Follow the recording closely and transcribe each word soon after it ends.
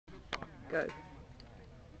Go.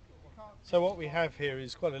 So what we have here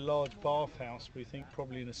is quite a large bathhouse. We think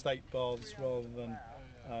probably an estate baths rather than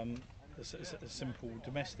a simple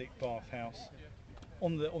domestic bathhouse.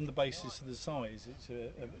 On the basis of the size, it's a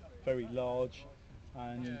very large,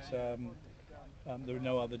 and there are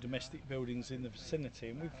no other domestic buildings in the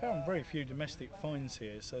vicinity. And we've found very few domestic finds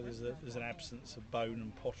here. So there's an absence of bone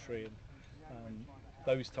and pottery and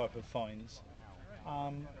those type of finds.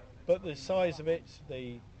 But the size of it,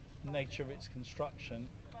 the nature of its construction,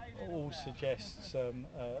 all suggests a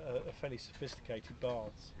fairly sophisticated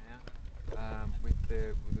baths. With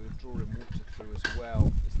the drawing water through as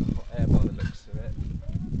well. It's the hot air by the looks of it.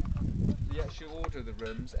 The actual order of the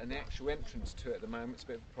rooms and the actual entrance to it at the moment is a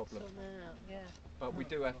bit of a problem. But we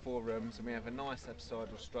do have 4 rooms, and we have a nice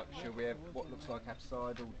absidal structure. We have what looks like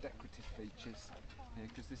absidal decorative features,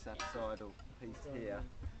 because this absidal piece here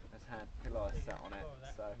has had pillars sat on it,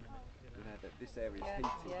 so you know that this area is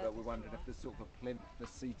heated, but we're wondering if there's sort of a plinth, the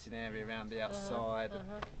seating area around the outside.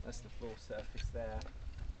 That's the floor surface there.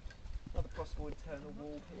 Another possible internal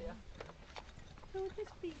wall here. So would this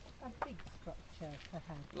be a big structure to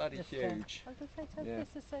have? Bloody just huge. I was going to say, so is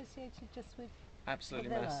this associated just with Absolutely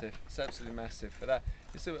the villa? massive. It's absolutely massive. But that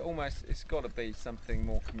it's almost, it's got to be something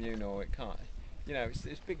more communal. It can't, you know,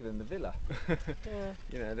 it's bigger than the villa. Yeah.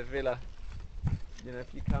 You know, the villa. You know,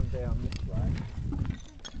 if you come down this way.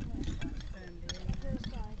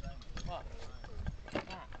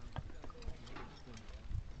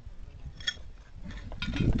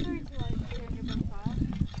 Sorry to like hearing your bonfire.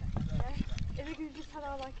 Yeah. If we could just have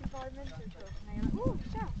our like environmental tour.